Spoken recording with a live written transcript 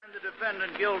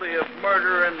defendant guilty of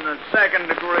murder in the second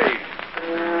degree.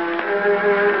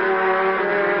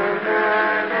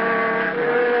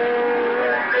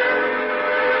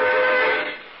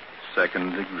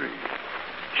 Second degree.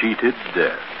 Cheated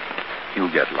death.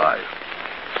 He'll get life.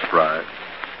 Surprised?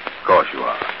 Of course you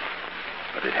are.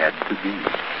 But it had to be.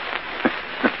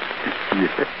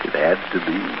 Yes, it had to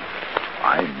be.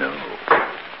 I know.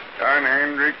 John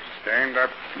Hendricks, stand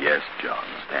up. Yes, John,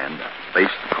 stand up.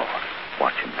 Face the court.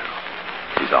 Watch him now.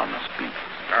 He's on the speak.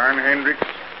 John Hendricks,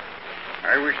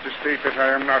 I wish to state that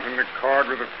I am not in accord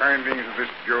with the findings of this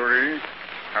jury.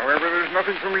 However, there's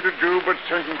nothing for me to do but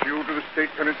sentence you to the state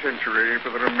penitentiary for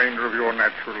the remainder of your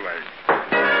natural life.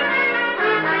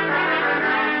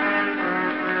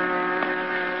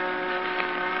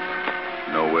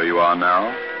 Know where you are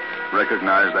now?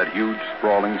 Recognize that huge,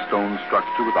 sprawling stone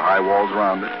structure with the high walls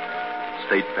around it?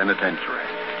 State penitentiary.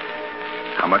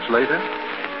 How much later?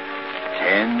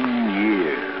 10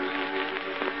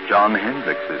 years. John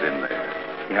Hendricks is in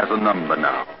there. He has a number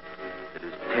now. It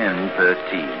is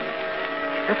 1013.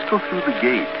 Let's go through the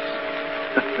gates.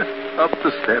 Up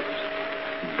the steps.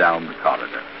 Down the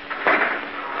corridor.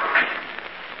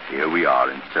 Here we are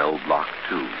in cell block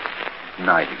 2.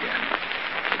 Night again.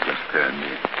 It just turned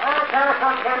in.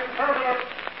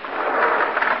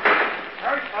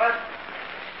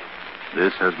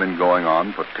 This has been going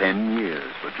on for 10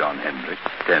 years for John Hendricks,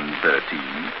 1013,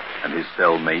 and his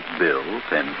cellmate Bill,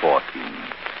 1014.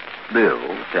 Bill,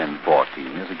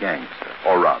 1014, is a gangster,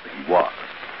 or rather he was.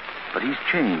 But he's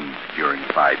changed during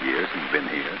the 5 years he's been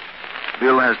here.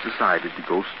 Bill has decided to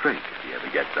go straight if he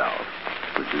ever gets out,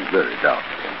 which is very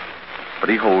doubtful. But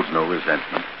he holds no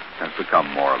resentment, has become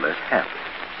more or less happy.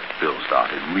 Bill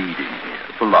started reading here,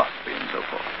 philosophy and so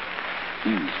forth.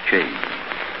 He's changed.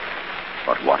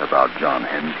 But what about John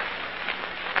Hendricks?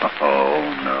 Oh,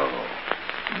 no,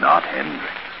 not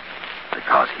Hendricks.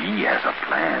 Because he has a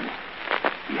plan.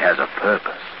 He has a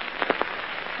purpose.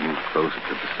 Move closer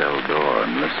to the cell door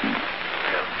and listen.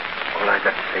 Well, all I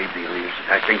got to say, Bill, is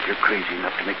that I think you're crazy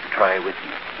enough to make the try with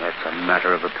me. That's a matter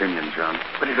of opinion, John.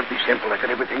 But it'll be simple. I got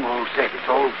everything all set. It's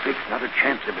all fixed. Not a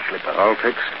chance of a slip-up. All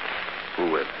fixed? Who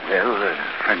with? Well, a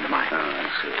friend of mine. Oh, I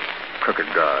see.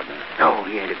 Crooked guard. No,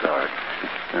 he ain't a guard.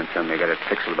 Don't tell me you got it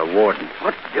fixed with a warden.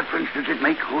 What difference does it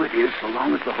make who it is so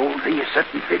long as the whole thing is set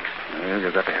and fixed? Well,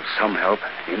 you've got to have some help,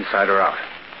 inside or out.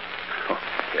 Oh,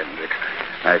 Hendricks,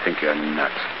 I think you're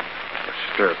nuts. You're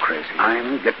stir crazy.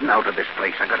 I'm getting out of this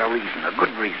place. I got a reason, a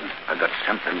good reason. I got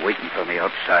something waiting for me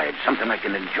outside, something I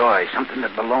can enjoy, something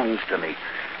that belongs to me.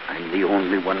 I'm the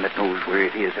only one that knows where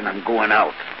it is, and I'm going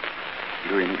out.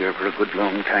 You're in here for a good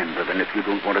long time, brother, and if you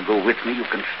don't want to go with me, you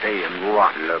can stay and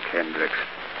rot. Look, Hendricks,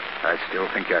 I still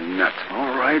think you're nuts.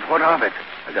 All right, what of it?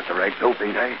 I got the right dope,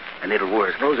 ain't I? And it'll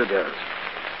work. Suppose it does.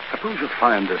 Suppose you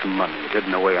find this money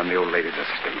hidden away on the old lady's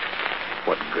estate.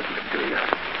 What good will it do you?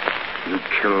 You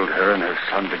killed her and her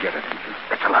son to get it, didn't you?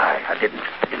 That's a lie. I didn't.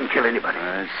 I didn't kill anybody.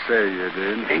 I say you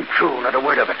did. It ain't true, not a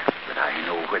word of it. But I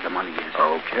know where the money is.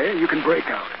 Okay, you can break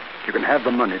out. You can have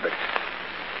the money, but...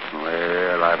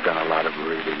 Well, I've done a lot of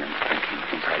reading and thinking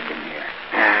since I've been here.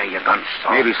 Ah, you're gone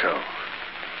soft. Maybe so.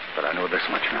 But I know this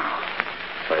much now.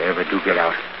 If I ever do get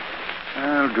out,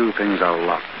 I'll do things a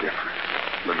lot different.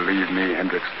 Believe me,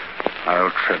 Hendricks,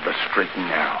 I'll tread the straight and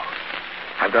narrow.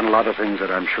 I've done a lot of things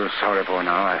that I'm sure sorry for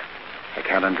now. I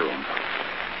can't undo them.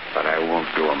 But I won't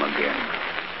do them again.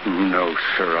 No,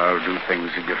 sir, I'll do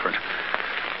things different.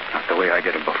 Not the way I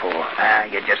did them before. Ah,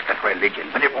 you just got religion,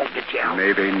 but it won't get you out.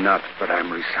 Maybe not, but I'm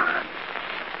resigned.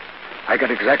 I got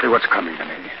exactly what's coming to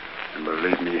me. And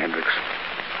believe me, Hendricks,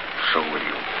 so will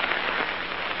you.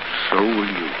 So will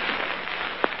you.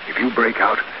 If you break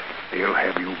out, they'll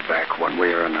have you back one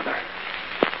way or another.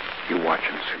 You watch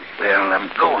and see. Well,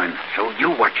 I'm going, so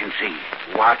you watch and see.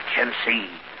 Watch and see.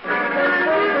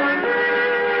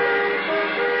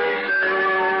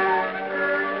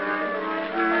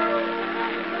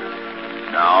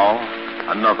 Now,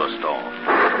 another storm.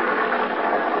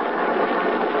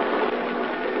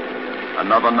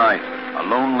 Another night, a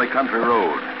lonely country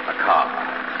road, a car.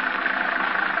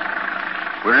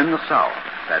 We're in the south.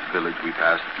 That village we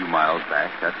passed a few miles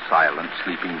back, that silent,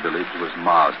 sleeping village, was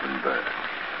Marsdenburg.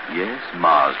 Yes,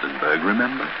 Marsdenburg,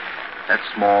 remember? That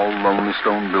small, lonely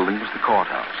stone building was the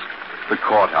courthouse. The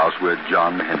courthouse where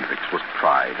John Hendricks was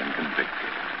tried and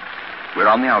convicted. We're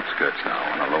on the outskirts now,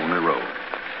 on a lonely road.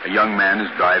 A young man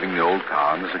is driving the old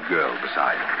car, and there's a girl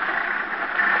beside him.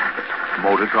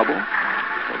 Motor trouble?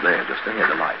 Well, there, just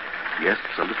ahead, a light. Yes,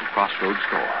 it's a little crossroads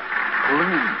store. Pull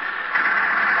in.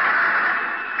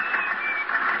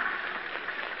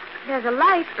 There's a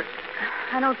light, but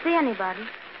I don't see anybody.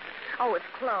 Oh, it's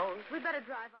closed. We better drive on.